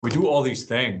we do all these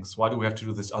things. Why do we have to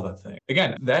do this other thing?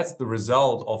 Again, that's the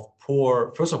result of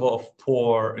poor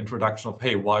introduction of,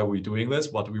 hey, why are we doing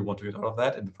this? What do we want to get out of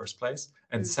that in the first place?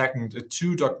 And second, a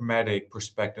too dogmatic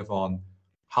perspective on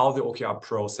how the OKR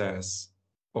process,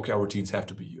 OKR routines have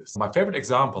to be used. My favorite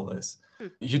example is,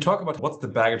 you talk about what's the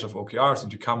baggage of OKRs,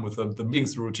 and you come with the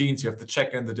meetings, the routines, you have the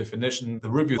check-in, the definition, the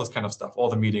review, this kind of stuff, all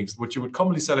the meetings, which you would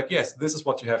commonly say like, yes, this is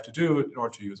what you have to do in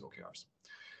order to use OKRs.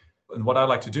 And what I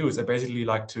like to do is I basically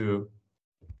like to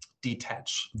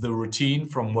detach the routine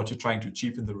from what you're trying to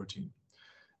achieve in the routine.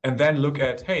 And then look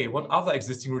at, hey, what other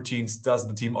existing routines does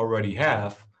the team already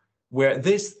have where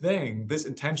this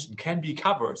intention can be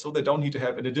covered so they don't need to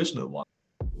have an additional one.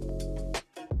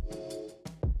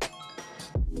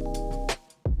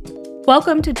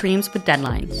 Welcome to Dreams with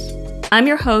Deadlines. I'm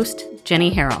your host, Jenny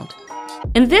Herald.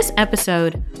 In this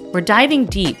episode, we're diving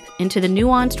deep into the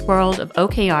nuanced world of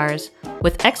OKRs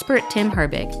with expert Tim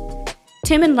Herbig.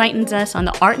 Tim enlightens us on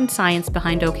the art and science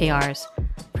behind OKRs,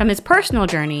 from his personal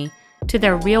journey to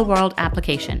their real-world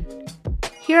application.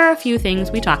 Here are a few things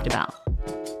we talked about.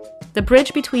 The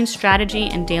bridge between strategy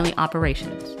and daily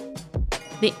operations.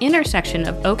 The intersection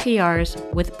of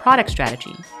OKRs with product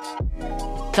strategy.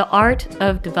 The art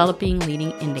of developing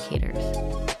leading indicators.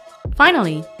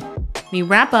 Finally, we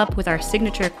wrap up with our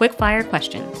signature quick-fire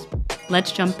questions.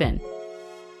 Let's jump in.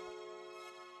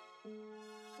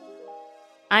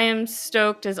 I am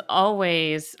stoked, as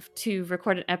always, to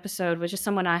record an episode with just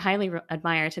someone I highly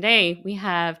admire. Today, we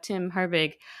have Tim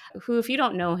Herbig, who, if you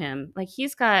don't know him,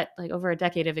 he's got over a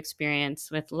decade of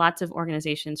experience with lots of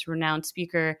organizations, renowned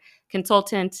speaker,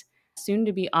 consultant,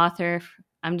 soon-to-be author.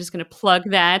 I'm just going to plug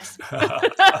that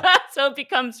so it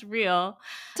becomes real.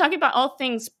 Talking about all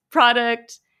things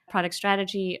product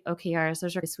strategy, OKRs,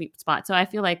 those are a sweet spot. So I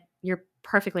feel like you're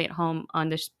perfectly at home on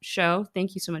this show.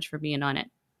 Thank you so much for being on it.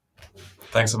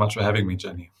 Thanks so much for having me,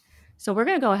 Jenny. So we're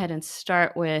going to go ahead and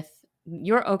start with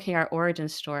your OKR origin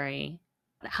story.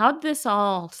 How did this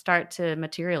all start to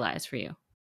materialize for you?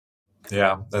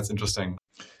 Yeah, that's interesting.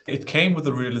 It came with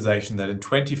the realization that in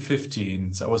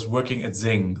 2015, so I was working at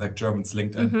XING, like German's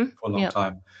LinkedIn, for a long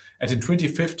time. And in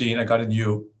 2015, I got a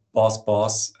new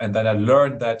boss. And then I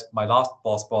learned that my last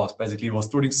boss basically was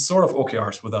doing sort of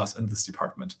OKRs with us in this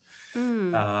department.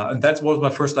 And that was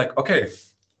my first okay,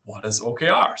 what is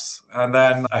OKRs? And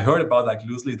then I heard about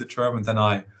loosely the term, and then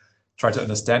I tried to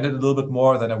understand it a little bit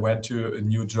more. Then I went to a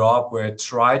new job where I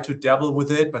tried to dabble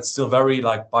with it, but still very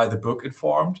by the book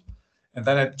informed. And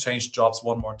then I changed jobs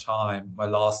one more time. My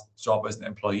last job as an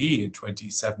employee in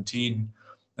 2017.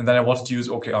 And then I wanted to use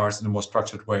OKRs in a more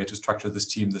structured way to structure this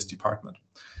team, this department.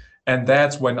 And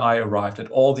that's when I arrived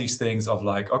at all these things of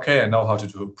okay, I know how to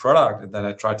do a product. And then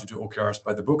I tried to do OKRs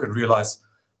by the book and realized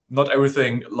not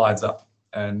everything lines up.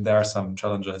 And there are some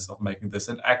challenges of making this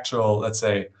an actual,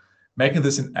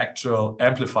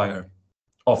 amplifier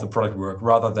of the product work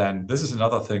rather than this is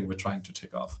another thing we're trying to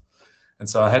tick off. And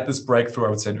so I had this breakthrough, I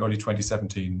would say, in early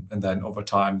 2017. And then over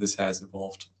time, this has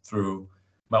evolved through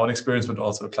my own experience, but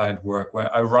also client work,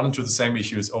 where I run into the same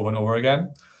issues over and over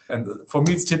again. And for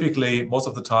me, it's typically, most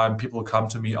of the time, people who come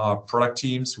to me are product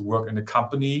teams who work in a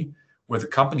company where the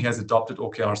company has adopted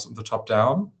OKRs from the top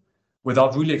down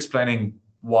without really explaining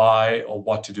why or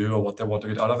what to do or what they want to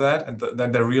get out of that. And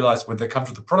then they realize when they come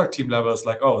to the product team level, it's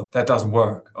oh, that doesn't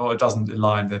work, or it doesn't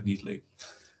align that neatly.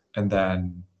 And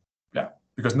then,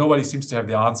 because nobody seems to have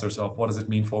the answers of what does it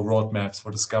mean for roadmaps,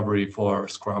 for discovery, for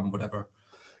Scrum, whatever.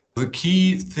 The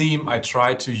key theme I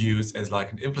try to use as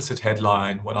an implicit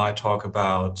headline when I talk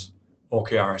about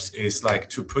OKRs is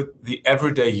to put the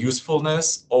everyday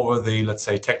usefulness over the, let's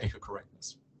say, technical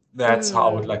correctness. That's how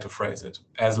I would like to phrase it.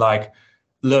 As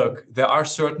look, there are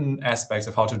certain aspects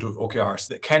of how to do OKRs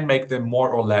that can make them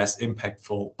more or less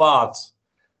impactful, but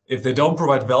if they don't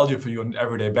provide value for you on an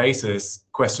everyday basis,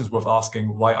 questions worth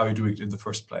asking, why are you doing it in the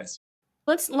first place?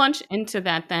 Let's launch into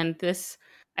that then, this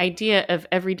idea of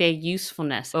everyday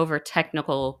usefulness over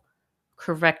technical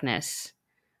correctness.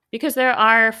 Because there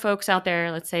are folks out there,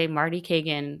 let's say Marty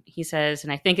Kagan, he says,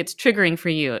 and I think it's triggering for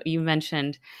you, you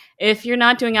mentioned, if you're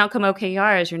not doing outcome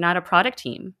OKRs, you're not a product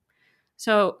team.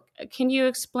 So can you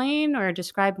explain or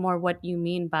describe more what you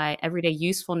mean by everyday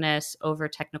usefulness over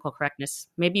technical correctness?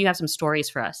 Maybe you have some stories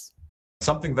for us.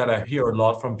 Something that I hear a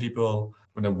lot from people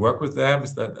when I work with them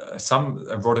is that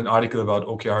I wrote an article about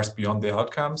OKRs beyond the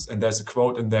outcomes. And there's a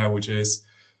quote in there, which is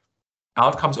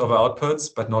outcomes over outputs,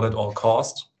 but not at all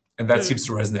cost. And that seems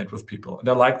to resonate with people. And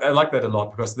I like that a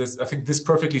lot because I think this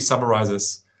perfectly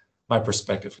summarizes my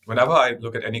perspective. Whenever I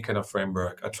look at any kind of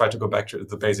framework, I try to go back to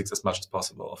the basics as much as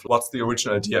possible. What's the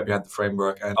original idea behind the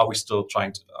framework, and are we still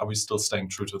staying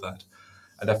true to that?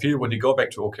 And I feel when you go back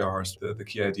to OKRs, the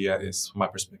key idea is, from my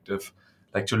perspective,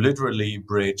 like to literally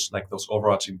bridge like those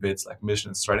overarching bits like mission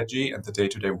and strategy and the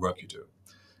day-to-day work you do.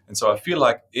 And so I feel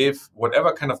like if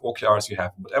whatever kind of OKRs you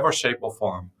have, whatever shape or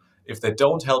form, if they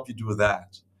don't help you do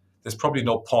that, there's probably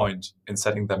no point in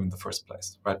setting them in the first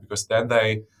place, right? Because then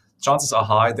chances are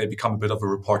high, they become a bit of a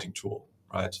reporting tool,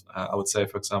 right? I would say,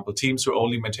 for example, teams who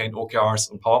only maintain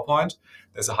OKRs on PowerPoint,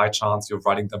 there's a high chance you're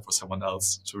writing them for someone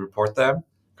else to report them,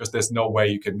 because there's no way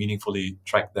you can meaningfully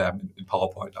track them in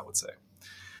PowerPoint, I would say.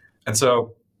 And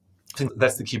so I think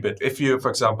that's the key bit. If you, for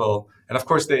example, and of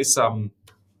course there is some,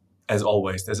 as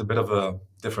always, there's a bit of a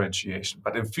differentiation.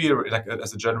 But in theory, like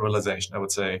as a generalization, I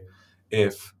would say,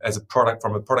 if as a product,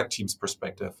 from a product team's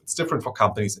perspective, it's different for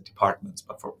companies and departments.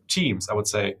 But for teams, I would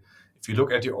say, if you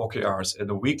look at your OKRs on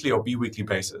a weekly or bi-weekly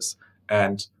basis,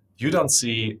 and you don't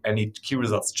see any key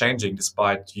results changing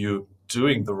despite you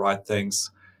doing the right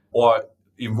things, or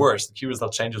even worse, the key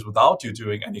result changes without you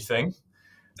doing anything,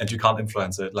 and you can't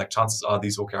influence it, like chances are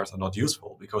these OKRs are not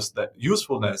useful, because the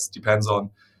usefulness depends on,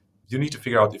 you need to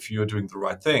figure out if you're doing the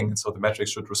right thing. And so the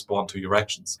metrics should respond to your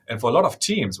actions. And for a lot of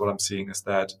teams, what I'm seeing is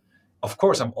that, of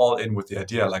course, I'm all in with the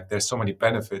idea, like there's so many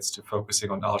benefits to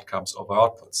focusing on outcomes over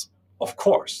outputs, of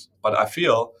course. But I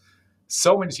feel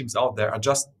so many teams out there are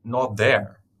just not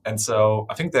there. And so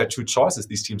I think there are two choices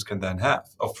these teams can then have,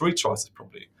 or three choices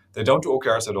probably. They don't do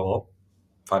OKRs at all,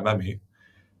 fine by me.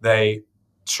 They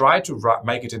try to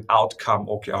make it an outcome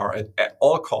OKR at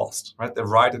all costs, right? They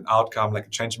write an outcome like a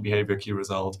change in behavior key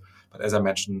result. But as I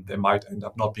mentioned, they might end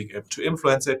up not being able to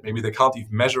influence it. Maybe they can't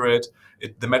even measure it.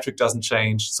 The metric doesn't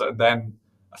change. So then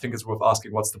I think it's worth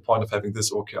asking, what's the point of having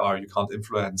this OKR you can't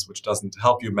influence, which doesn't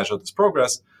help you measure this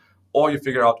progress? Or you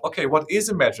figure out, okay, what is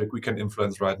a metric we can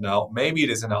influence right now? Maybe it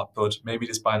is an output. Maybe it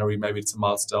is binary. Maybe it's a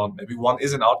milestone. Maybe one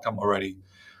is an outcome already.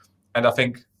 And I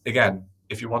think, again,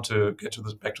 if you want to get to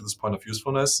back to this point of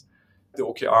usefulness, the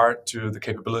OKR to the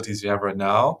capabilities you have right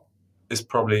now is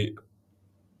probably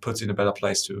puts you in a better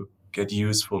place to get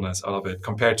usefulness out of it,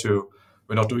 compared to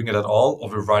we're not doing it at all, or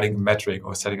we're writing a metric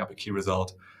or setting up a key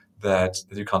result that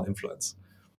you can't influence.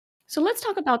 So let's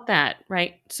talk about that,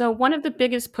 right? So one of the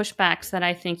biggest pushbacks that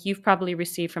I think you've probably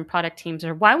received from product teams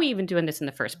are, why are we even doing this in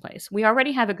the first place? We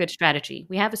already have a good strategy.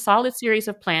 We have a solid series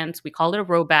of plans. We call it a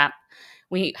roadmap.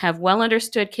 We have well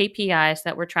understood KPIs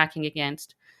that we're tracking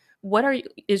against. What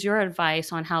is your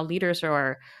advice on how leaders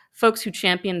or folks who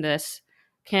champion this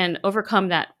can overcome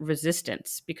that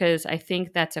resistance? Because I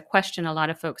think that's a question a lot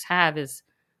of folks have, is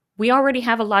we already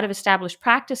have a lot of established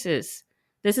practices.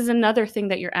 This is another thing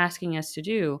that you're asking us to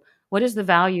do. What is the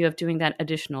value of doing that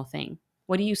additional thing?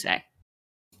 What do you say?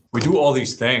 We do all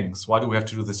these things. Why do we have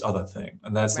to do this other thing?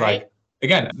 And that's right? Like,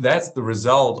 again, that's the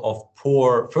result of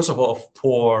poor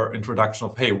introduction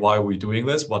of, hey, why are we doing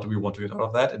this? What do we want to get out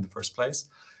of that in the first place?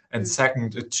 And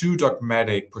second, a too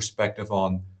dogmatic perspective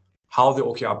on how the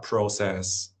OKR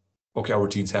process, OKR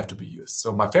routines have to be used.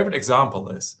 So my favorite example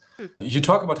is, you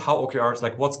talk about how OKRs,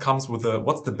 like what's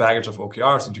the baggage of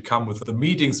OKRs, and you come with the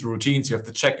meetings, the routines, you have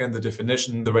the check-in, the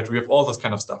definition, the retro, you have all this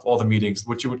kind of stuff, all the meetings,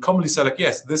 which you would commonly say like,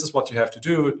 yes, this is what you have to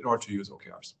do in order to use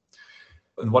OKRs.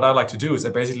 And what I like to do is I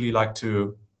basically like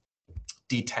to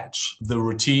detach the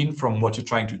routine from what you're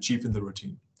trying to achieve in the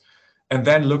routine. And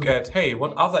then look at, hey,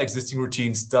 what other existing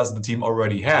routines does the team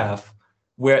already have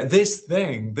where this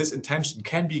intention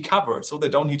can be covered, so they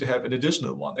don't need to have an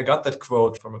additional one. I got that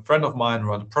quote from a friend of mine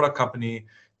around a product company.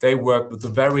 They worked with a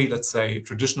very, let's say,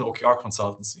 traditional OKR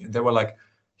consultancy. And they were like,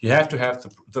 you have to have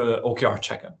the OKR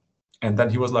check-in. And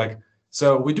then he was like,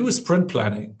 so we do a sprint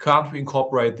planning. Can't we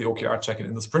incorporate the OKR check-in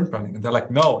in the sprint planning? And they're like,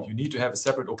 no, you need to have a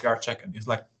separate OKR check-in. He's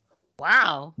like,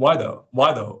 wow. Why though?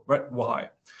 Right? Why?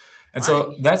 And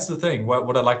so that's the thing.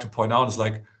 What I like to point out is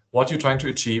like what you're trying to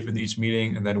achieve in each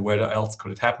meeting, and then where else could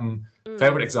it happen.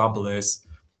 Favorite example is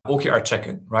OKR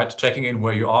check-in, right? Checking in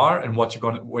where you are and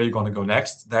where you're going to go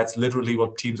next. That's literally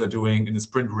what teams are doing in the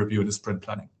sprint review and the sprint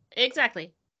planning.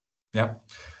 Exactly. Yeah.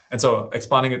 And so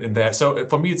expanding it in there. So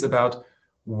for me, it's about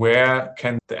where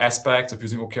can the aspects of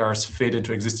using OKRs fit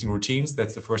into existing routines.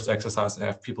 That's the first exercise I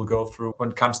have people go through.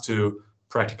 When it comes to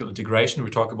practical integration,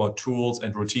 we talk about tools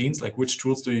and routines, like which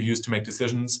tools do you use to make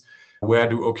decisions? Where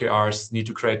do OKRs need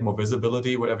to create more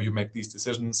visibility whenever you make these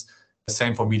decisions?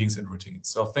 Same for meetings and routines.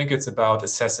 So I think it's about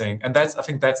assessing, and I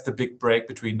think that's the big break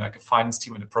between like a finance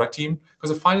team and a product team,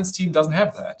 because a finance team doesn't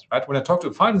have that, right? When I talk to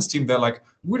a finance team, they're like,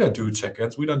 we don't do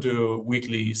check-ins, we don't do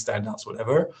weekly stand-ups,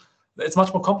 whatever. It's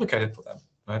much more complicated for them,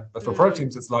 right? But for product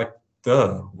teams, it's like,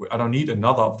 I don't need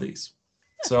another of these.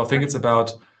 So I think it's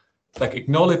about like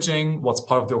acknowledging what's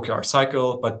part of the OKR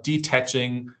cycle, but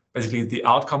detaching basically the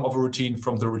outcome of a routine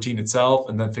from the routine itself,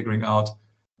 and then figuring out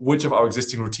which of our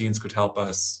existing routines could help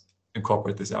us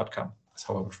incorporate this outcome, is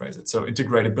how I would phrase it. So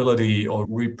integratability or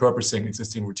repurposing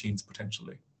existing routines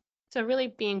potentially. So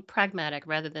really being pragmatic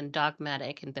rather than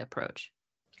dogmatic in the approach.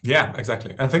 Yeah,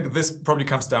 exactly. I think this probably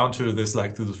comes down to this,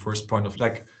 like to the first point of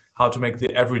like how to make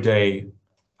the everyday,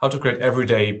 how to create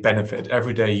everyday benefit,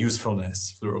 everyday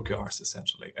usefulness through OKRs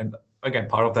essentially. And again,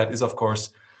 part of that is of course,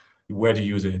 where to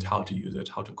use it, how to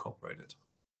incorporate it.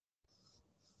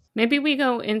 Maybe we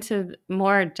go into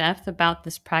more depth about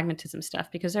this pragmatism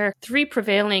stuff, because there are 3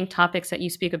 prevailing topics that you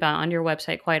speak about on your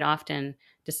website quite often.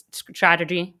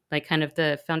 Strategy, like kind of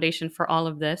the foundation for all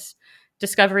of this.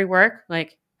 Discovery work,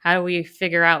 like how do we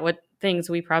figure out what things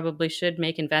we probably should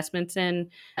make investments in?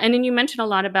 And then you mentioned a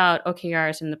lot about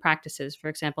OKRs and the practices, for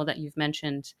example, that you've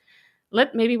mentioned.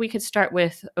 Maybe we could start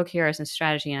with OKRs and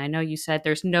strategy. And I know you said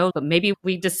there's but maybe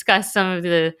we discuss some of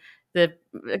the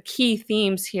key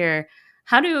themes here.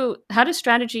 How do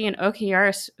strategy and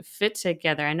OKRs fit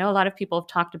together? I know a lot of people have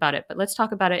talked about it, but let's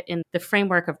talk about it in the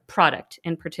framework of product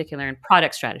in particular and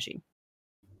product strategy.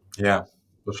 Yeah,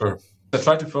 for sure. I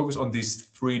try to focus on these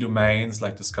 3 domains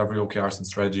like discovery, OKRs, and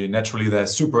strategy. Naturally, they're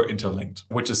super interlinked,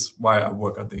 which is why I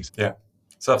work on these. Yeah.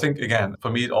 So I think, again, for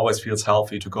me, it always feels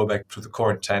healthy to go back to the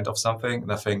core intent of something.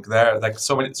 And I think there are like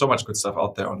so much good stuff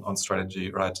out there on strategy,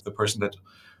 right? The person that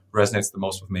resonates the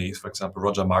most with me is, for example,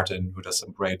 Roger Martin, who does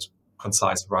some great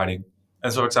concise writing.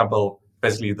 And so, for example,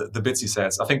 basically the bits he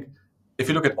says, I think if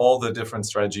you look at all the different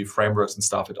strategy frameworks and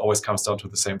stuff, it always comes down to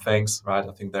the same things, right?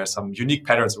 I think there's some unique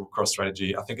patterns across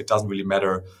strategy. I think it doesn't really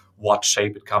matter what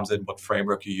shape it comes in, what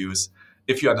framework you use.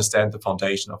 If you understand the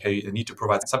foundation, okay, I need to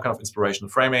provide some kind of inspirational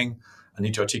framing. I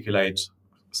need to articulate,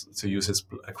 to use his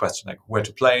question, like where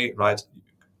to play, right?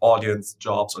 Audience,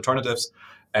 jobs, alternatives.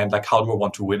 And like, how do I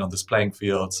want to win on this playing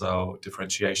field? So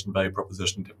differentiation, value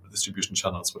proposition, distribution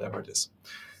channels, whatever it is.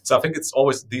 So I think it's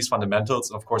always these fundamentals.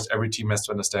 And of course, every team has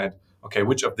to understand, okay,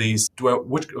 which of these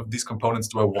components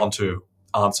do I want to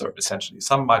answer, essentially?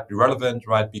 Some might be relevant,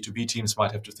 right? B2B teams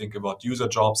might have to think about user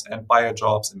jobs and buyer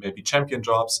jobs and maybe champion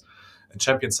jobs and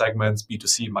champion segments.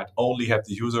 B2C might only have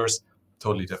the users,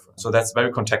 totally different. So that's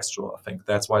very contextual, I think.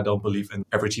 That's why I don't believe in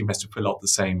every team has to fill out the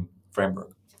same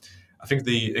framework. I think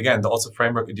the also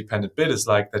framework independent bit is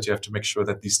like that you have to make sure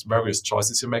that these various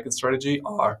choices you make in strategy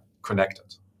are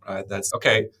connected, right? That's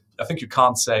okay. I think you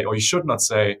can't say, or you should not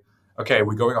say, okay,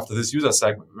 we're going after this user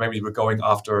segment. Maybe we're going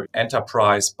after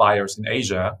enterprise buyers in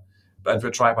Asia, but we're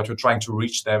trying to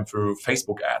reach them through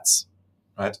Facebook ads,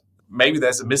 right? Maybe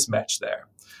there's a mismatch there.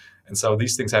 And so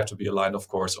these things have to be aligned, of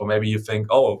course. Or maybe you think,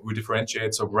 oh, we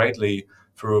differentiate so greatly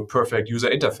through a perfect user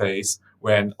interface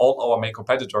when all our main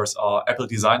competitors are Apple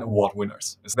Design Award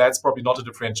winners. So that's probably not a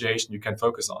differentiation you can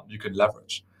focus on, you can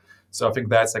leverage. So I think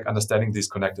that's like understanding this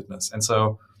connectedness. And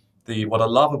so what I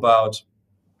love about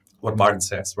what Martin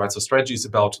says, right? So strategy is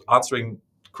about answering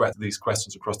these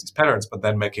questions across these patterns, but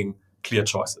then making clear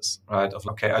choices, right? Of,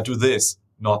 okay, I do this,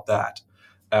 not that.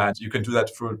 And you can do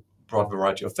that through a broad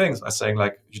variety of things by saying,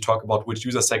 like, you talk about which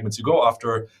user segments you go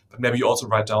after, but maybe you also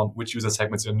write down which user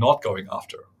segments you're not going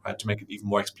after, right? To make it even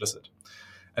more explicit.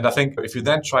 And I think if you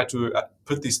then try to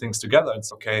put these things together,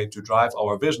 it's okay to drive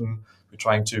our vision. We're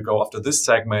trying to go after this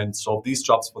segment, solve these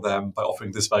jobs for them by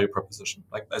offering this value proposition.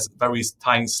 Like there's a very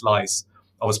tiny slice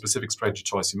of a specific strategy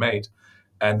choice you made.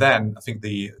 And then I think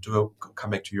to come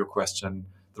back to your question,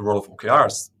 the role of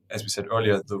OKRs, as we said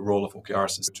earlier, the role of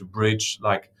OKRs is to bridge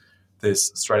like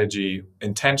this strategy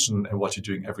intention and what you're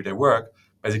doing everyday work.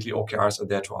 Basically, OKRs are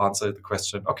there to answer the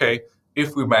question, okay,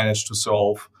 if we manage to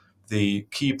solve the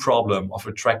key problem of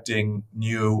attracting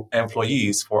new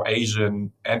employees for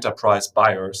Asian enterprise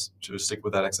buyers, to stick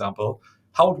with that example,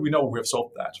 how do we know we have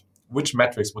solved that? Which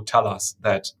metrics would tell us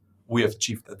that we have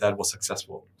achieved that was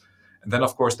successful? And then,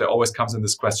 of course, there always comes in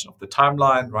this question of the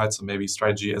timeline, right? So maybe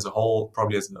strategy as a whole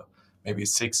probably has maybe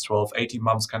 6, 12, 18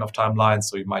 months kind of timeline.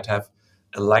 So you might have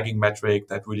a lagging metric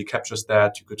that really captures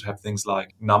that. You could have things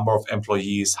like number of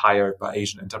employees hired by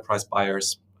Asian enterprise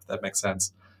buyers, if that makes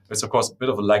sense. It's, of course, a bit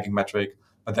of a lagging metric,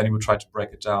 but then you would try to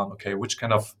break it down. Okay, which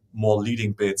kind of more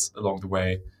leading bits along the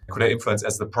way could I influence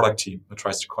as the product team that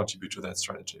tries to contribute to that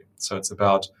strategy? So it's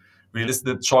about really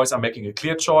the choice. I'm making a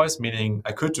clear choice, meaning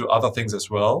I could do other things as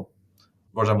well.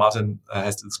 Roger Martin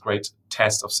has this great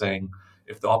test of saying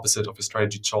if the opposite of a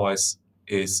strategy choice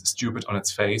is stupid on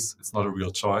its face, it's not a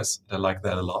real choice. I like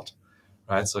that a lot,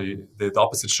 right? So the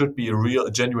opposite should be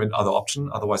a genuine other option.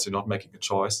 Otherwise, you're not making a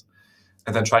choice.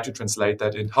 And then try to translate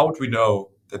that in how would we know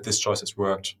that this choice has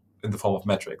worked in the form of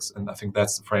metrics? And I think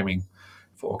that's the framing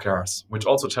for OKRs, which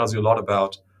also tells you a lot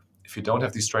about if you don't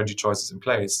have these strategy choices in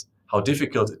place, how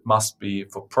difficult it must be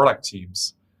for product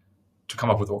teams to come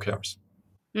up with OKRs.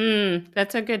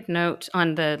 That's a good note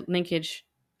on the linkage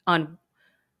on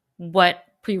what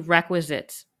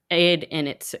prerequisites aid in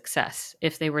its success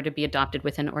if they were to be adopted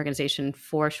within an organization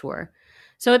for sure.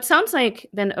 So it sounds like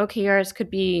then OKRs could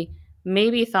be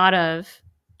maybe thought of,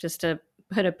 just to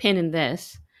put a pin in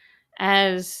this,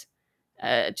 as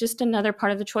just another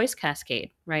part of the choice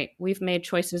cascade, right? We've made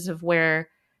choices of where,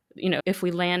 if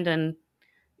we land in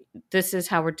this is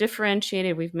how we're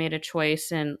differentiated. We've made a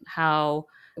choice in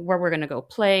where we're going to go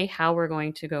play, how we're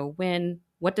going to go win.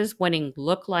 What does winning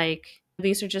look like?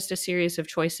 These are just a series of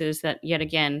choices that, yet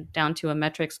again, down to a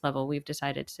metrics level, we've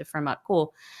decided to firm up.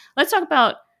 Cool. Let's talk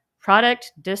about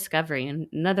product discovery, and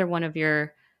another one of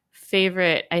your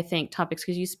favorite, I think, topics,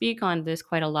 because you speak on this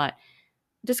quite a lot.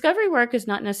 Discovery work is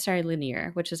not necessarily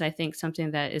linear, which is, I think,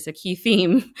 something that is a key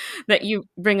theme that you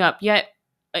bring up. Yet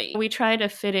we try to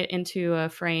fit it into a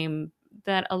frame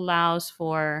that allows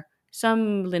for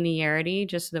some linearity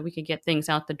just so that we could get things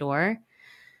out the door.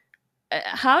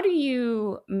 How do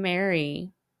you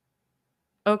marry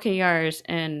OKRs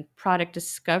and product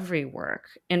discovery work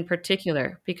in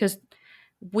particular? Because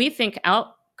we think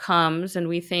outcomes and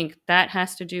we think that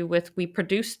has to do with we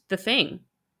produced the thing.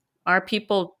 Our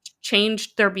people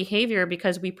changed their behavior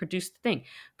because we produced the thing.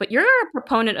 But you're a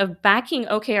proponent of backing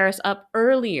OKRs up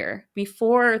earlier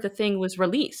before the thing was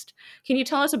released. Can you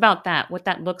tell us about that, what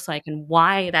that looks like, and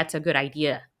why that's a good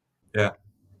idea? Yeah.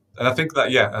 And I think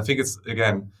it's,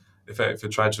 again, if I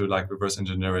try to like reverse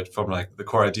engineer it from like the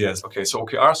core idea is, okay, so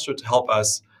OKRs should help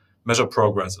us measure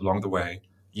progress along the way.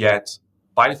 Yet,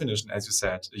 by definition, as you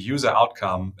said, a user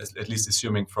outcome is at least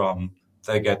assuming from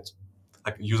they get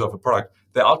like a user of a product,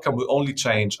 the outcome will only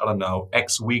change, I don't know,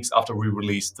 X weeks after we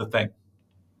release the thing,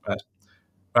 right?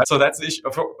 Right. So that's the issue.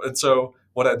 And so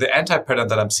the anti-pattern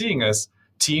that I'm seeing is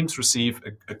teams receive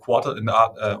a quarter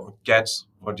or get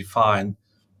or define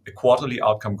a quarterly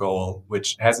outcome goal,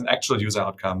 which has an actual user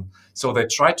outcome. So they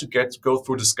try to go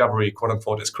through discovery, quote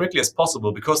unquote, as quickly as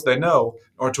possible because they know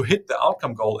in order to hit the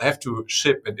outcome goal, they have to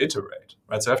ship and iterate,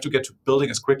 right? So they have to get to building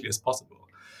as quickly as possible,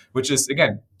 which is,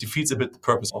 again, defeats a bit the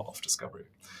purpose of discovery.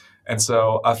 And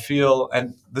so I feel,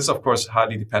 and this, of course,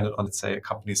 highly dependent on, let's say, a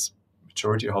company's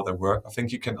maturity or how they work. I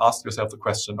think you can ask yourself the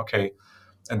question, okay,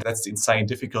 and that's the insane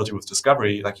difficulty with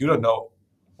discovery. Like, you don't know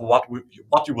what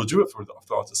you will do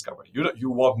throughout discovery.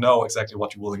 You won't know exactly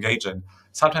what you will engage in.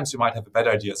 Sometimes you might have a better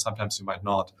idea, sometimes you might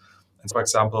not. And for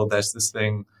example, there's this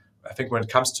thing, I think when it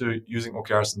comes to using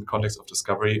OKRs in the context of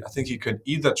discovery, I think you can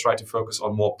either try to focus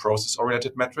on more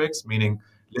process-oriented metrics, meaning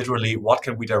literally what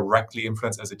can we directly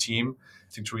influence as a team.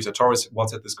 I think Teresa Torres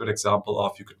once had this good example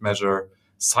of you could measure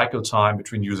cycle time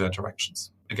between user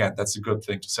interactions. Again, that's a good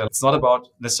thing to say. It's not about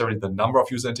necessarily the number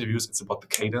of user interviews, it's about the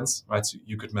cadence, right? So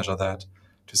you could measure that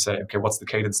to say, okay, what's the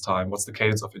cadence time? What's the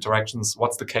cadence of interactions?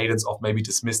 What's the cadence of maybe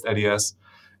dismissed ideas?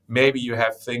 Maybe you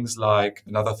have things like,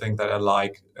 another thing that I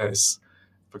like is,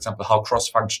 for example, how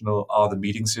cross-functional are the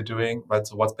meetings you're doing, right?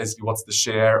 So what's the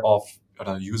share of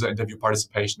user interview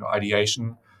participation or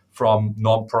ideation from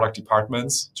non-product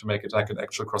departments to make it like an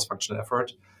actual cross-functional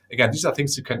effort? Again, these are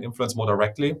things you can influence more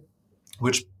directly,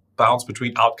 which bounce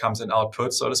between outcomes and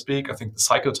outputs, so to speak. I think the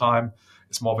cycle time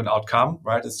is more of an outcome,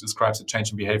 right? It describes a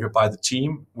change in behavior by the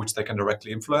team, which they can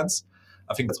directly influence.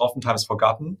 I think that's oftentimes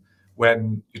forgotten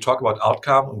when you talk about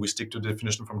outcome, and we stick to the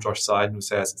definition from Josh Seiden, who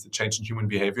says it's a change in human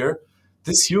behavior.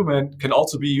 This human can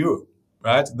also be you,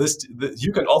 right?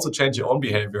 You can also change your own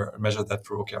behavior and measure that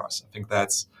through OKRs. I think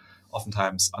that's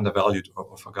oftentimes undervalued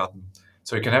or forgotten.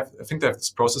 So you can have, I think, they have this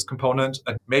process component,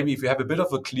 and maybe if you have a bit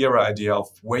of a clearer idea of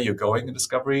where you're going in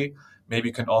discovery, maybe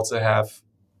you can also have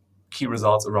key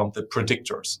results around the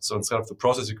predictors. So instead of the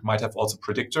process, you might have also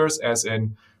predictors, as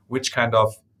in which kind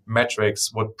of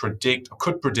metrics would predict or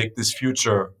could predict this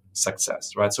future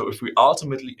success, right? So if we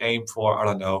ultimately aim for, I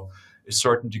don't know, a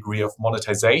certain degree of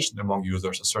monetization among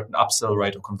users, a certain upsell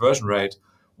rate or conversion rate,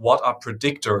 what are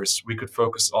predictors we could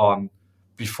focus on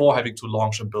before having to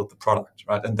launch and build the product,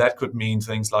 right? And that could mean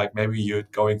things like maybe you're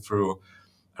going through,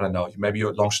 I don't know, maybe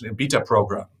you're launching a beta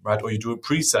program, right? Or you do a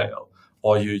pre-sale,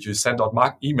 or you send out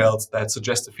emails that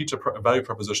suggest a feature value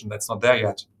proposition that's not there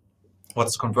yet.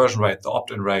 What's the conversion rate, the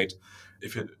opt-in rate,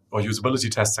 or usability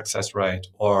test success rate,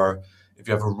 or if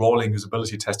you have a rolling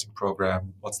usability testing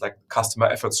program, what's like customer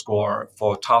effort score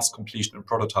for task completion and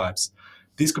prototypes.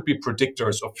 These could be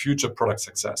predictors of future product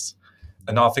success.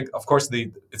 And now I think, of course,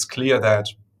 it's clear that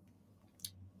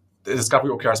the discovery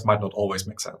OKRs might not always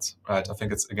make sense, right? I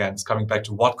think it's coming back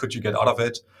to what could you get out of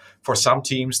it. For some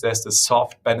teams, there's the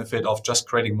soft benefit of just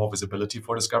creating more visibility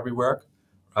for discovery work,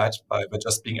 right? By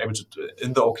just being able to,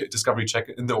 in the discovery check,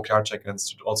 in the OKR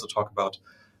check-ins, to also talk about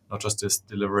not just this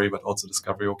delivery, but also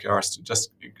discovery OKRs to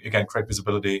just, again, create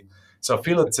visibility. So I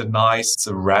feel it's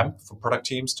a ramp for product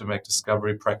teams to make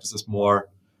discovery practices more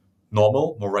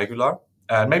normal, more regular.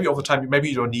 And maybe over time, maybe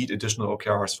you don't need additional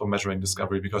OKRs for measuring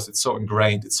discovery because it's so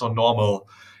ingrained, it's so normal.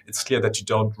 It's clear that you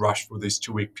don't rush through this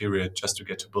 2-week period just to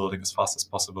get to building as fast as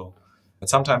possible. And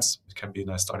sometimes it can be a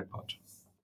nice starting point.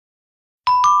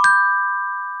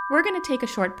 We're going to take a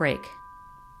short break.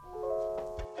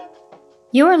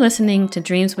 You are listening to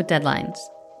Dreams with Deadlines,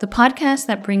 the podcast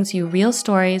that brings you real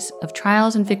stories of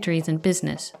trials and victories in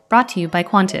business, brought to you by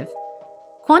Quantive.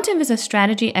 Quantive is a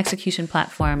strategy execution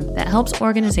platform that helps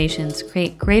organizations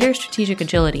create greater strategic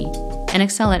agility and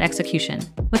excel at execution.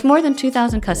 With more than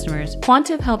 2,000 customers,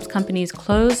 Quantive helps companies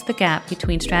close the gap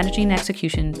between strategy and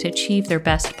execution to achieve their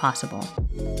best possible.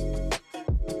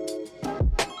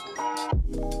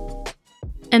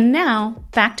 And now,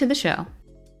 back to the show.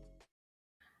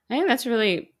 I think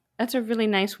that's a really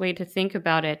nice way to think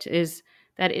about it, is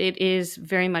that it is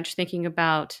very much thinking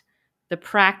about the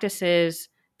practices,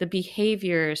 the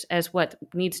behaviors as what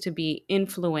needs to be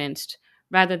influenced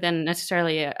rather than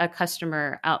necessarily a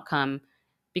customer outcome.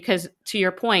 Because to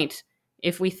your point,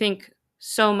 if we think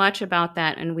so much about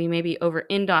that and we maybe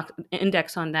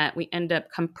over-index on that, we end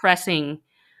up compressing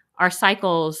our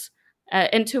cycles.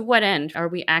 And to what end are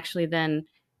we actually then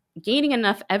gaining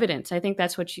enough evidence? I think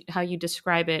that's how you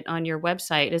describe it on your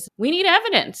website, is we need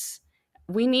evidence.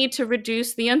 We need to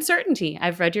reduce the uncertainty.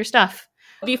 I've read your stuff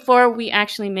before we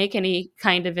actually make any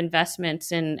kind of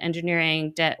investments in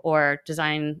engineering, debt, or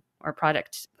design or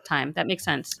product time. That makes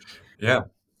sense. Yeah.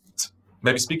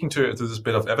 Maybe speaking to this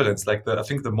bit of evidence, I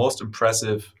think the most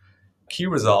impressive key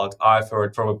result I've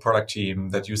heard from a product team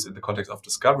that used in the context of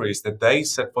discovery is that they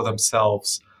set for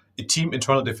themselves a team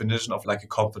internal definition of like a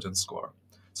confidence score.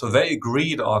 So they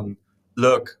agreed on,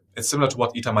 look, it's similar to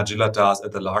what Ita Majila does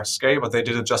at the large scale, but they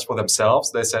did it just for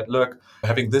themselves. They said, look,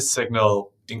 having this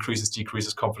signal increases,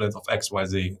 decreases confidence of X, Y,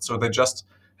 Z. So they just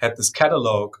had this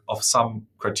catalog of some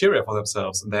criteria for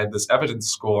themselves, and they had this evidence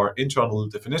score internal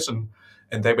definition,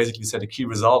 and they basically set a key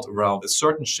result around a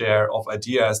certain share of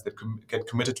ideas that get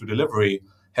committed to delivery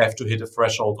have to hit a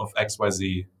threshold of X, Y,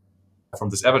 Z from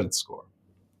this evidence score,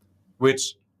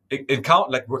 which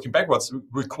working backwards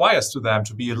requires to them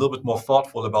to be a little bit more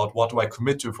thoughtful about what do I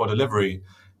commit to for delivery.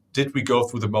 Did we go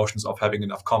through the motions of having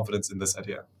enough confidence in this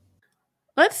idea?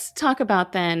 Let's talk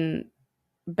about then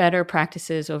better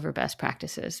practices over best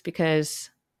practices, because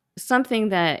something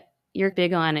that you're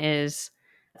big on is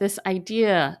this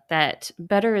idea that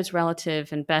better is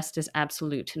relative and best is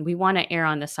absolute, and we want to err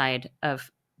on the side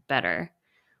of better.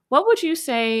 What would you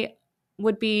say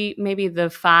would be maybe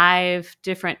the 5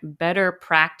 different better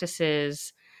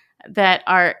practices that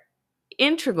are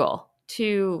integral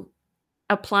to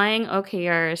applying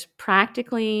OKRs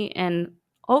practically and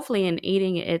hopefully in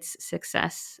aiding its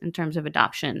success in terms of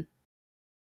adoption?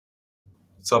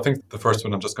 So I think the first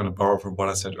one, I'm just going to borrow from what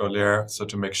I said earlier. So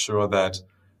to make sure that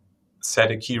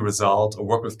set a key result or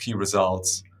work with key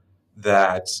results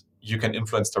that you can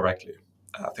influence directly.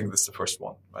 I think this is the first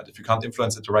one, right? If you can't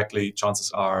influence it directly,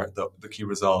 chances are the key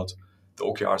result, the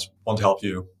OKRs won't help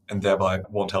you and thereby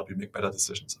won't help you make better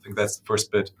decisions. I think that's the first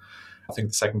bit. I think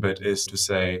the second bit is to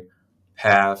say,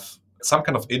 have some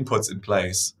kind of inputs in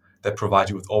place that provide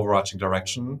you with overarching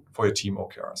direction for your team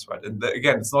OKRs, right? And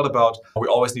again, it's not about we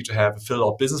always need to have a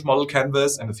filled-out business model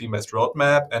canvas and a theme-based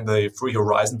roadmap and a free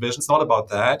horizon vision. It's not about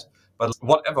that. But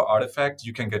whatever artifact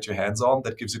you can get your hands on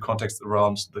that gives you context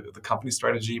around the company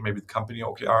strategy, maybe the company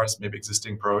OKRs, maybe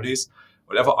existing priorities,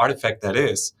 whatever artifact that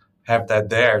is, have that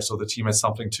there so the team has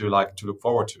something to look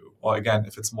forward to. Or again,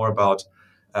 if it's more about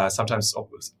sometimes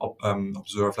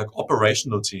observe like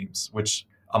operational teams, which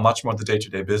are much more the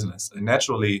day-to-day business. And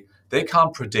naturally, they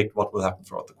can't predict what will happen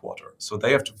throughout the quarter. So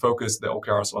they have to focus their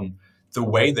OKRs on the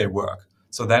way they work.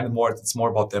 So then it's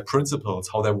more about their principles,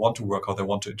 how they want to work, how they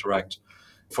want to interact,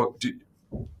 for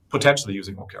potentially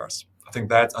using OKRs. I think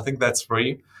that's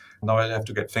free. Now I have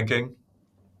to get thinking.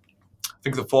 I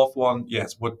think the fourth one,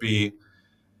 would be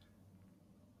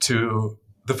the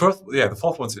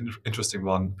fourth one's an interesting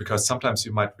one, because sometimes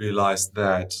you might realize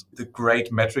that the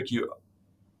great metric you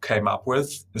came up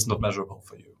with is not measurable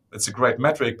for you. It's a great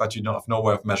metric, but you have no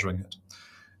way of measuring it.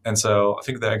 And so I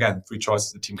think there are, again, 3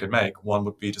 choices the team can make. One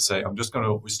would be to say,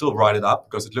 we still write it up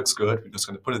because it looks good. We're just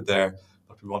going to put it there,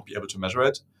 but we won't be able to measure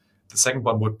it. The second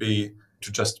one would be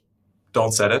to just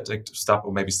don't set it, stop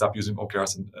using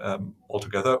OKRs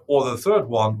altogether. Or the third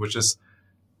one, which is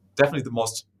definitely the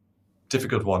most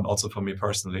difficult one also for me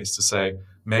personally, is to say,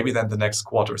 maybe then the next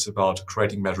quarter is about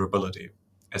creating measurability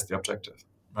as the objective,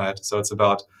 right? So it's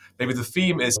about, maybe the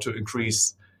theme is to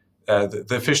increase the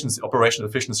efficiency, operational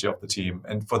efficiency of the team.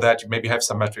 And for that, you maybe have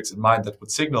some metrics in mind that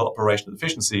would signal operational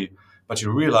efficiency, but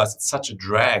you realize it's such a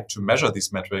drag to measure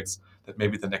these metrics that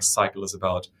maybe the next cycle is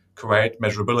about create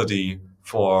measurability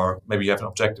for, maybe you have an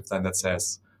objective then that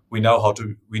says, we know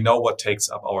what takes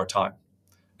up our time.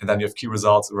 And then you have key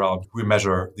results around, we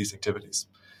measure these activities.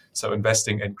 So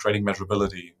investing in creating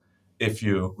measurability if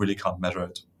you really can't measure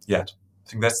it yet. I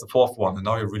think that's the fourth one. And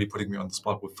now you're really putting me on the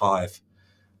spot with 5.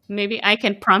 Maybe I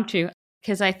can prompt you,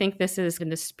 because I think this is in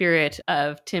the spirit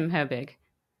of Tim Herbig.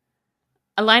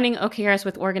 Aligning OKRs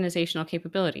with organizational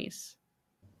capabilities.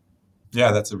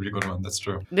 Yeah, that's a really good one. That's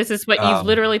true. This is what you've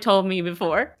literally told me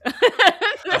before.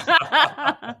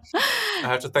 I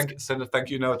have to send a thank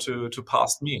you note to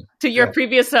past me. To your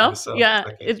previous self? Yeah,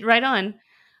 exactly. It's right on.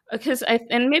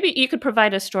 And maybe you could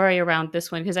provide a story around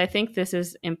this one, because I think this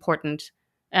is important.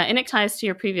 And it ties to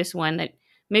your previous one, that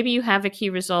maybe you have a key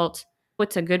result.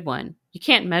 What's a good one? You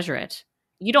can't measure it.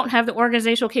 You don't have the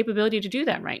organizational capability to do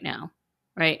that right now,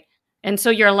 right? And so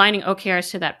you're aligning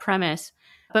OKRs to that premise.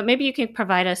 But maybe you can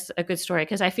provide us a good story,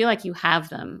 because I feel like you have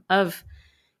them, of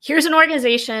here's an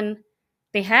organization,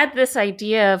 they had this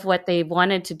idea of what they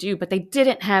wanted to do, but they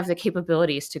didn't have the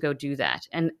capabilities to go do that.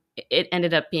 And it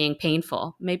ended up being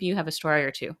painful. Maybe you have a story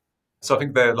or two. So I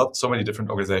think there are so many different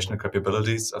organizational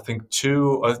capabilities. I think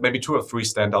 2 or 3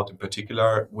 stand out in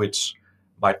particular, which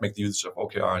might make the usage of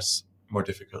OKRs more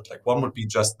difficult. Like one would be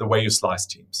just the way you slice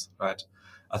teams, right?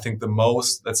 I think the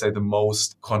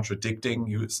most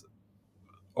contradicting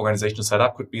organizational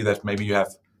setup could be that maybe you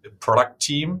have a product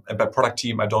team, and by product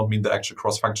team, I don't mean the actual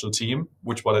cross-functional team,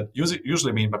 which what it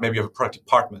usually mean, but maybe you have a product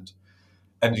department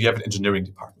and you have an engineering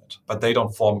department, but they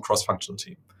don't form a cross-functional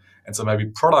team. And so maybe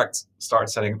product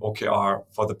starts setting OKR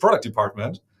for the product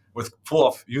department with full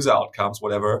of user outcomes,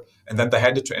 whatever, and then they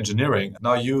hand it to engineering.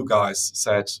 Now you guys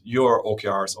set your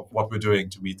OKRs of what we're doing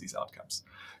to meet these outcomes.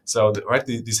 So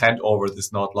this handover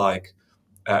is not like,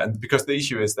 and because the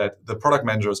issue is that the product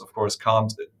managers, of course,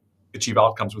 can't achieve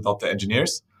outcomes without the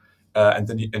engineers. And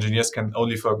then the engineers can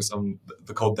only focus on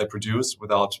the code they produce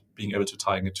without being able to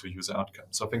tying it to a user outcome.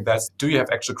 So I think do you have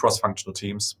actual cross-functional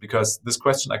teams? Because this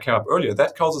question I came up earlier,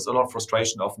 that causes a lot of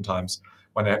frustration oftentimes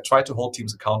when I try to hold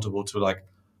teams accountable to like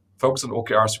focus on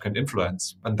OKRs you can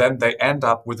influence. And then they end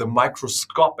up with a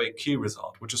microscopic key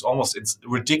result, which is it's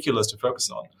ridiculous to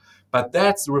focus on. But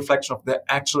that's the reflection of their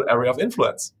actual area of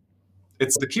influence.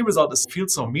 It's the key result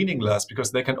feels so meaningless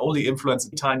because they can only influence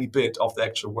a tiny bit of the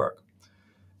actual work.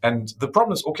 And the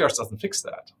problem is OKRs doesn't fix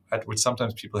that, right? Which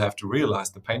sometimes people have to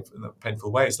realize in the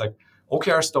painful ways. Like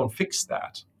OKRs don't fix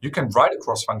that. You can write a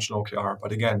cross-functional OKR,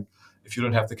 but again, if you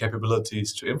don't have the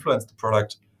capabilities to influence the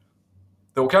product,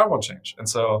 the OKR won't change. And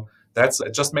so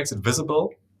it just makes it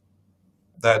visible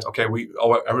that, okay,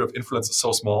 our area of influence is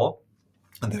so small.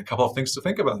 And there are a couple of things to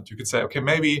think about. You could say, okay,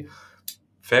 maybe,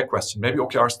 fair question, maybe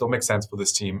OKRs don't make sense for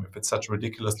this team if it's such a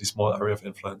ridiculously small area of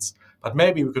influence. But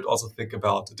maybe we could also think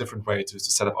about a different way to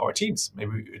set up our teams.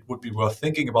 Maybe it would be worth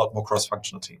thinking about more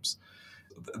cross-functional teams.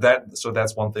 So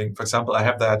that's one thing. For example, I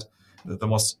have that. The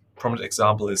most prominent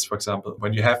example is, for example,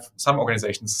 when you have some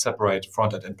organizations separate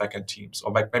front-end and back-end teams,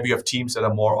 or maybe you have teams that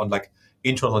are more on like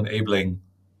internal enabling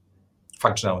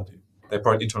functionality. They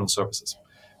provide internal services.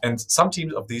 And some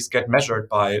teams of these get measured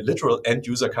by literal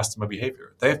end-user customer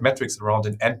behavior. They have metrics around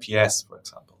an NPS, for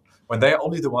example. When they are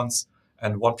only the ones,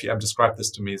 and one PM described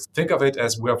this to me, think of it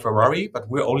as we're Ferrari, but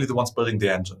we're only the ones building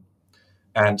the engine.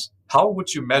 And how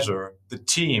would you measure the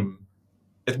team?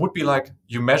 It would be like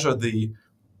you measure the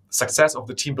success of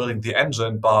the team building the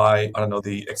engine by,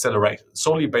 the acceleration,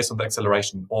 solely based on the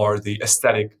acceleration or the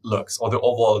aesthetic looks or the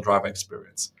overall driver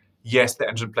experience. Yes, the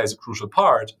engine plays a crucial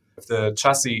part. If the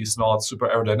chassis is not super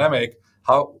aerodynamic,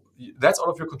 that's out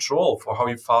of your control for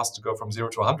how fast to go from 0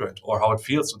 to 100 or how it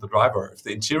feels to the driver. If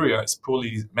the interior is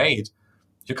poorly made,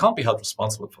 you can't be held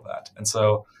responsible for that. And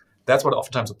so that's what I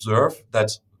oftentimes observe,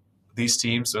 that these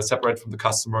teams are separated from the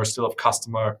customer, still have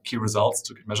customer key results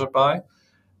to get measured by,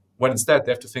 when instead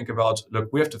they have to think about,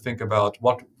 we have to think about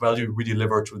what value we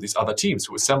deliver to these other teams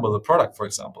who assemble the product, for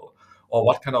example, or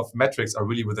what kind of metrics are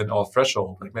really within our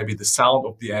threshold, like maybe the sound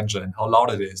of the engine, how loud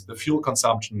it is, the fuel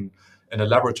consumption in a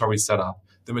laboratory setup,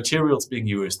 the materials being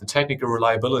used, the technical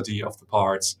reliability of the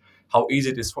parts, how easy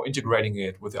it is for integrating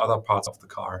it with the other parts of the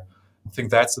car. I think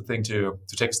that's the thing to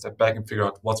take a step back and figure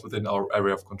out what's within our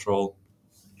area of control.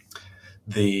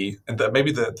 Maybe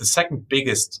the second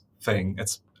biggest thing,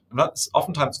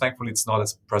 oftentimes, thankfully, it's not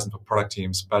as present for product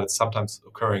teams, but it's sometimes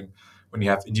occurring when you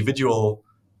have individual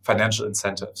financial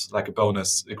incentives, like a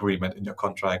bonus agreement in your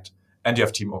contract, and you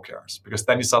have team OKRs, because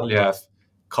then you suddenly have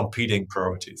competing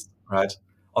priorities, right?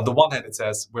 On the one hand, it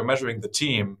says we're measuring the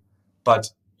team,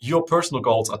 but your personal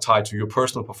goals are tied to your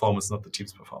personal performance, not the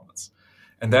team's performance.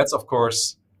 And that's, of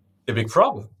course, a big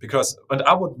problem because, and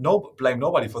I would blame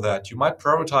nobody for that. You might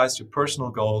prioritize your personal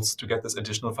goals to get this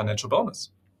additional financial bonus.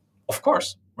 Of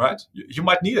course, right? You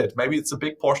might need it. Maybe it's a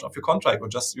big portion of your contract, or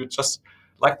you just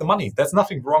like the money. There's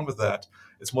nothing wrong with that.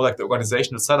 It's more like the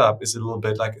organizational setup is a little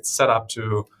bit like it's set up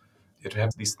to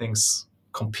have these things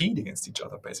compete against each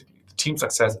other, basically. The team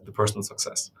success and the personal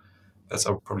success. That's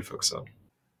what I would probably focus on.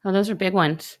 Oh, those are big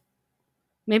ones.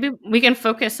 Maybe we can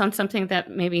focus on something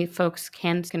that maybe folks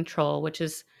can control, which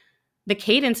is the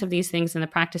cadence of these things and the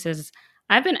practices.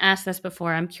 I've been asked this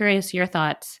before. I'm curious your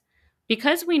thoughts.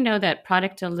 Because we know that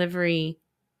product delivery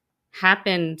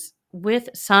happens with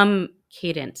some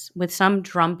cadence, with some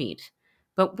drumbeat,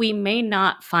 but we may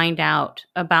not find out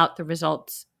about the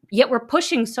results, yet we're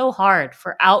pushing so hard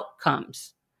for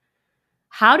outcomes.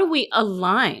 How do we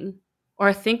align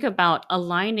or think about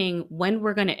aligning when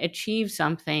we're going to achieve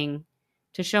something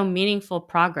to show meaningful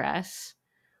progress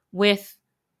with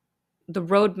the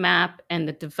roadmap and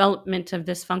the development of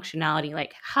this functionality?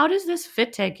 Like, how does this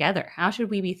fit together? How should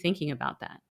we be thinking about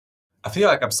that? I feel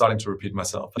like I'm starting to repeat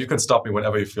myself. You can stop me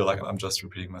whenever you feel like I'm just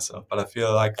repeating myself. But I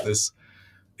feel like this,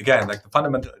 again, like the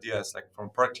fundamental idea is like from a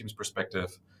product team's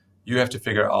perspective, you have to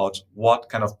figure out what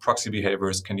kind of proxy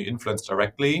behaviors can you influence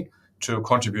directly to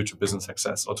contribute to business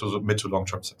success or to the mid to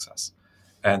long-term success.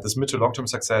 And this mid to long-term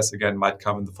success, again, might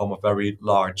come in the form of very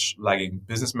large lagging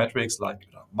business metrics like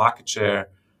market share,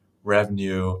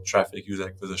 revenue, traffic, user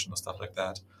acquisition, or stuff like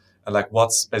that. And like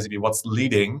what's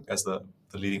leading as the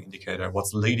leading indicator,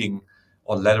 what's leading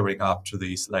or laddering up to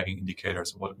these lagging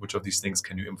indicators, which of these things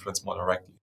can you influence more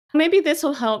directly? Maybe this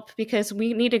will help because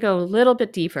we need to go a little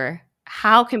bit deeper.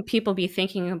 How can people be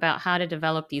thinking about how to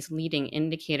develop these leading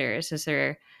indicators as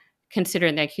they're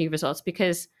considering their key results?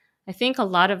 Because I think a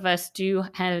lot of us do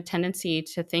have a tendency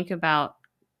to think about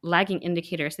lagging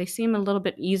indicators. They seem a little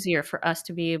bit easier for us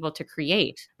to be able to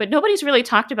create. But nobody's really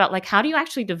talked about, like, how do you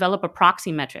actually develop a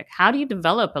proxy metric? How do you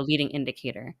develop a leading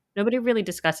indicator? Nobody really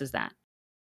discusses that.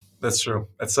 That's true.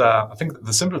 It's I think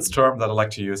the simplest term that I like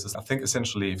to use is, I think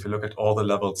essentially if you look at all the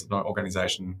levels in our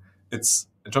organization, it's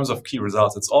in terms of key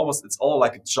results, it's all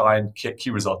like a giant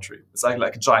key result tree. It's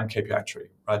like a giant KPI tree,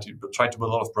 right? You try to build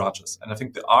a lot of branches. And I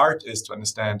think the art is to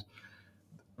understand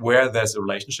where there's a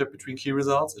relationship between key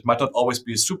results. It might not always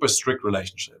be a super strict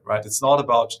relationship, right? It's not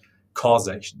about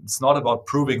causation. It's not about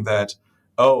proving that,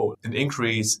 an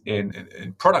increase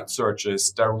in product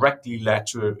searches directly led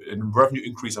to a revenue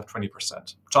increase of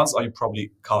 20%. Chances are you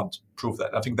probably can't prove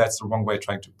that. I think that's the wrong way of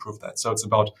trying to prove that. So it's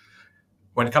about,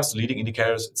 when it comes to leading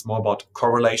indicators, it's more about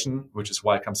correlation, which is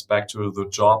why it comes back to the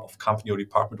job of company or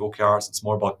department OKRs. It's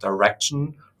more about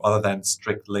direction rather than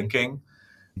strict linking.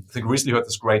 I think recently heard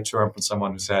this great term from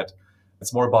someone who said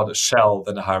it's more about a shell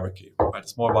than a hierarchy, right?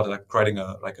 It's more about like creating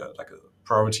a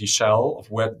priority shell of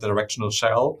where the directional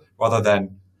shell rather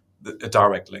than a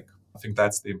direct link. I think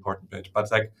that's the important bit. But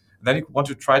then you want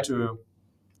to try to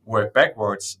work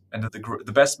backwards. And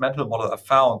the best mental model I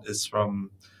found is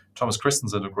from Thomas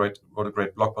Christensen, wrote a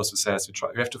great blog post who says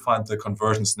you have to find the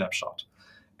conversion snapshot,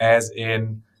 as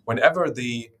in whenever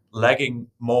the lagging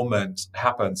moment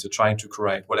happens, you're trying to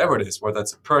create whatever it is, whether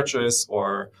it's a purchase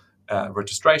or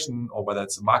registration or whether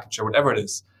it's a market share, whatever it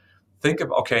is.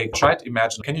 Try to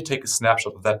imagine, can you take a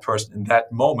snapshot of that person in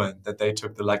that moment that they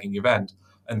took the lagging event,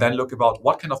 and then look about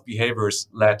what kind of behaviors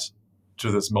led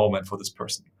to this moment for this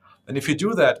person. And if you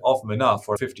do that often enough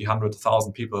for 50, 100,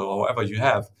 1,000 people or whoever you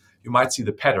have, you might see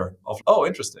the pattern of,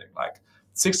 interesting, like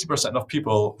 60% of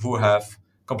people who have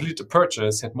completed a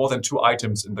purchase had more than 2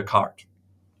 items in the cart.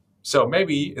 So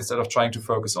maybe instead of trying to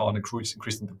focus on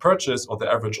increasing the purchase or the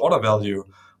average order value,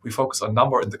 we focus on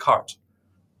number in the cart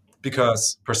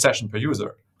because per session per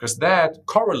user, because that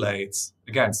correlates.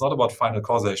 Again, it's not about final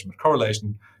causation, but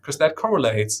correlation, because that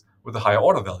correlates with a higher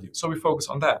order value. So we focus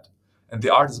on that. And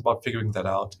the art is about figuring that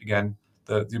out. Again,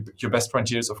 your best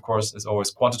frontier is, of course, is always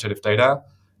quantitative data.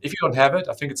 If you don't have it,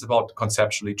 I think it's about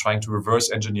conceptually trying to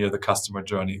reverse engineer the customer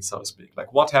journey, so to speak.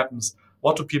 Like what happens,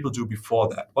 what do people do before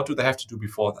that? What do they have to do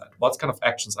before that? What kind of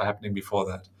actions are happening before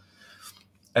that?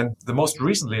 And the most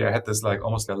recently, I had this like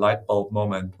almost a light bulb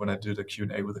moment when I did a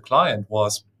Q&A with a client,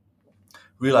 was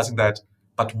realizing that,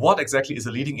 but what exactly is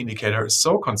a leading indicator is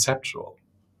so conceptual.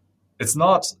 It's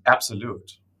not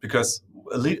absolute, because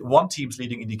one team's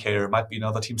leading indicator might be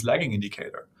another team's lagging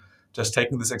indicator. Just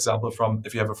taking this example from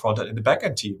if you have a front end and a back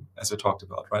end team, as we talked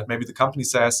about, right? Maybe the company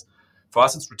says, for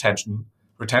us, it's retention.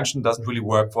 Retention doesn't really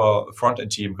work for a front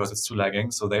end team because it's too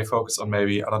lagging. So they focus on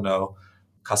maybe,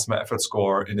 customer effort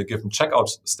score in a given checkout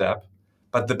step.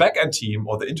 But the back end team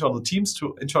or the internal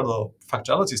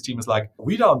functionalities team is like,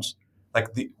 we don't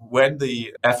when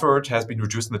the effort has been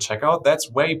reduced in the checkout,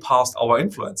 that's way past our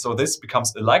influence. So this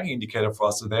becomes a lagging indicator for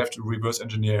us. So they have to reverse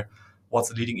engineer what's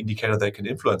the leading indicator they can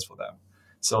influence for them.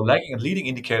 So lagging and leading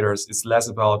indicators is less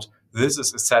about this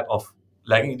is a set of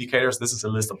lagging indicators. This is a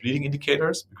list of leading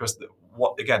indicators, because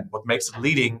what makes it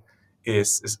leading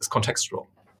is contextual.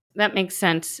 That makes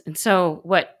sense. And so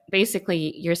what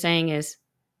basically you're saying is,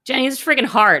 Jenny, it's freaking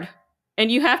hard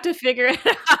and you have to figure it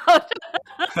out.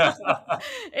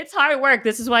 It's hard work.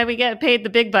 This is why we get paid the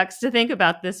big bucks to think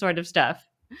about this sort of stuff.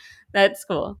 That's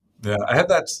cool. Yeah, I had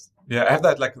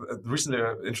that like recently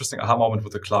interesting aha moment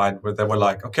with a client where they were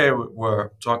like, okay, we're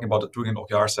talking about doing an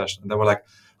OKR session. And they were like,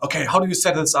 okay, how do you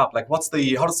set this up? Like, how does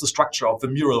the structure of the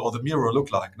mural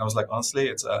look like? And I was like, honestly,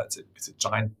 it's a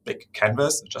giant big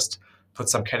canvas. Just put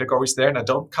some categories there, and I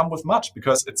don't come with much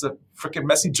because it's a freaking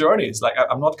messy journey. It's like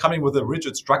I'm not coming with a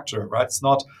rigid structure, right? It's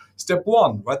not step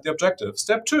 1, write the objective.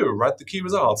 Step 2, write the key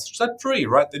results. Step 3,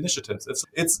 write the initiatives.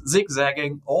 It's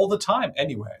zigzagging all the time,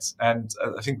 anyways. And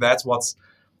I think that's what's,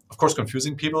 of course,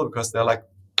 confusing people, because they're like,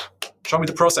 show me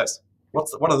the process.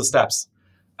 What are the steps?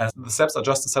 And the steps are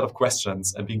just a set of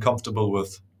questions and being comfortable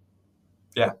with,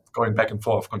 going back and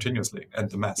forth continuously and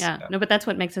the mess. Yeah. No, but that's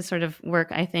what makes this sort of work,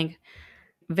 I think,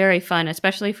 very fun,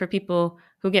 especially for people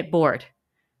who get bored.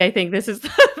 I think this is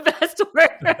the best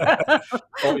work.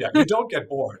 Oh yeah, you don't get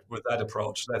bored with that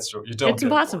approach. That's true. You don't. It's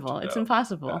impossible. It's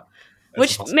impossible. Yeah.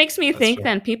 Which impossible. Makes me think true.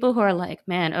 Then people who are like,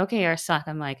 man, OKRs suck.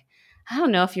 I'm like, I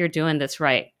don't know if you're doing this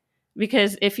right.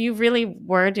 Because if you really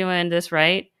were doing this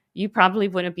right, you probably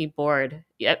wouldn't be bored.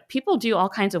 Yeah, people do all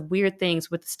kinds of weird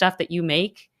things with the stuff that you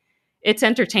make. It's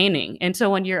entertaining. And so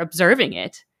when you're observing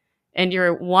it and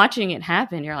you're watching it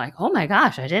happen, you're like, oh my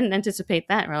gosh, I didn't anticipate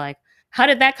that. And we're like, how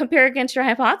did that compare against your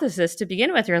hypothesis to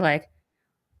begin with? You're like,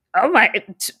 oh my,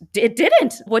 it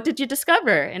didn't. What did you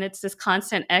discover? And it's this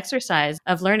constant exercise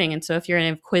of learning. And so if you're an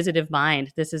inquisitive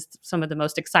mind, this is some of the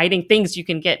most exciting things you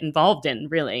can get involved in,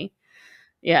 really.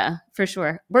 Yeah, for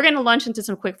sure. We're going to launch into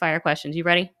some quick fire questions. You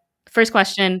ready? First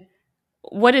question,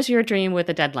 what is your dream with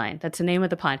a deadline? That's the name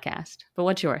of the podcast, but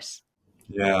what's yours?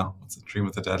 Yeah, what's the dream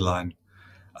with a deadline?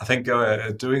 I think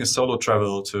doing a solo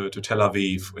travel to Tel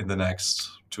Aviv in the next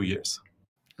 2 years.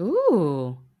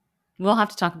 Ooh, we'll have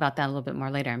to talk about that a little bit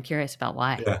more later. I'm curious about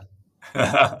why.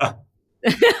 Yeah.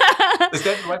 Is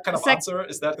that the right kind of answer?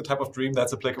 Is that the type of dream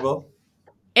that's applicable?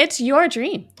 It's your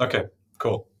dream. Okay,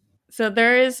 cool. So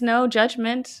there is no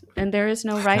judgment and there is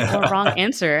no right or wrong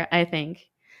answer, I think.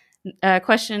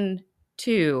 Question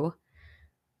 2.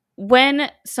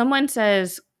 When someone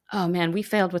says, oh man, we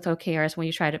failed with OKRs when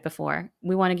you tried it before,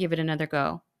 we want to give it another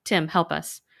go. Tim, help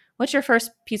us. What's your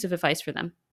first piece of advice for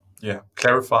them? Yeah,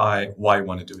 clarify why you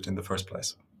want to do it in the first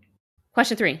place.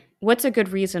 Question 3. What's a good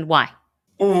reason why?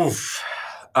 Oof.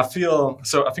 I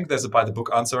think there's a by the book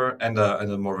answer and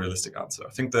a more realistic answer.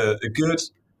 I think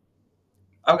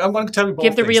I'm going to tell you both.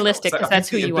 Give the realistic, because that's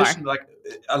who you are.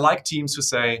 I like teams who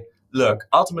say, look,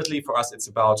 ultimately for us, it's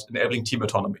about enabling team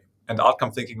autonomy and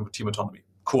outcome thinking with team autonomy.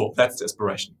 Cool, that's the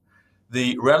aspiration.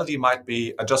 The reality might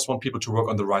be, I just want people to work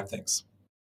on the right things,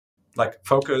 like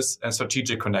focus and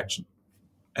strategic connection.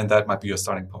 And that might be your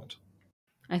starting point.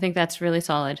 I think that's really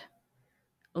solid.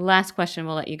 Last question,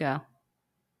 we'll let you go.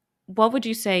 What would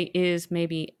you say is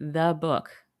maybe the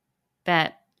book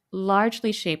that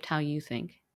largely shaped how you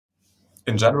think?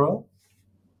 In general,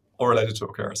 or related to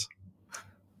OKRs?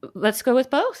 Let's go with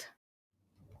both.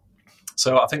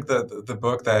 So I think the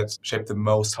book that shaped the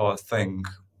most how I think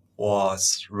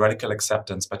was Radical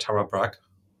Acceptance by Tara Brach.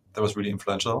 That was really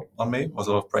influential on me. It was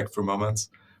a lot of breakthrough moments.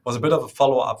 It was a bit of a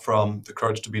follow-up from The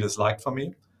Courage to Be Disliked for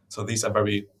me. So these are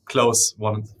very close,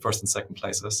 first and second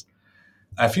places.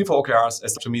 I feel for OKRs,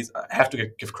 as to me, I have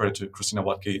to give credit to Christina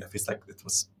Wodke. I feel like it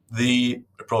was the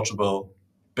approachable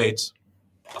bit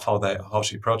of how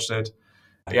she approached it.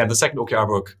 Yeah, and the second OKR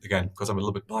book, again, because I'm a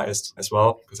little bit biased as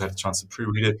well, because I had a chance to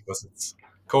pre-read it, because it's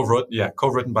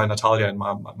co-written by Natalia and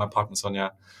my partner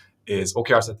Sonia, is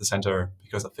OKRs at the Center,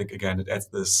 because I think, again, it adds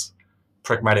this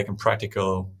pragmatic and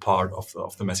practical part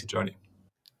of the messy journey.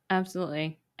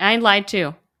 Absolutely. I lied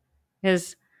too,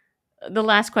 because the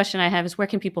last question I have is, where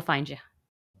can people find you?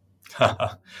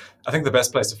 I think the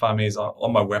best place to find me is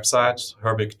on my website,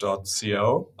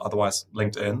 herbig.co, otherwise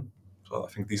LinkedIn. So I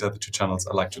think these are the 2 channels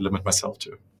I like to limit myself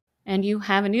to. And you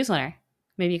have a newsletter.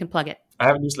 Maybe you can plug it. I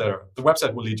have a newsletter. The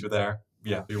website will lead you there.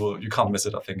 Yeah, you can't miss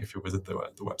it, I think, if you visit the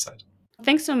website.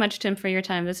 Thanks so much, Tim, for your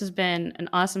time. This has been an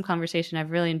awesome conversation.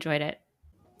 I've really enjoyed it.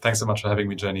 Thanks so much for having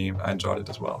me, Jenny. I enjoyed it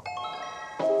as well.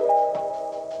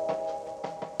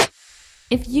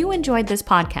 If you enjoyed this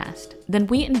podcast, then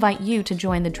we invite you to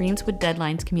join the Dreams with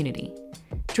Deadlines community.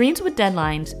 Dreams with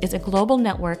Deadlines is a global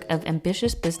network of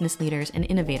ambitious business leaders and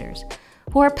innovators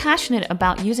who are passionate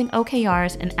about using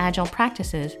OKRs and agile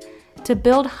practices to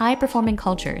build high-performing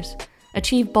cultures,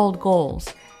 achieve bold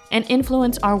goals, and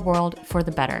influence our world for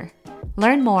the better.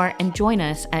 Learn more and join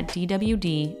us at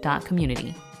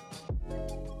dwd.community.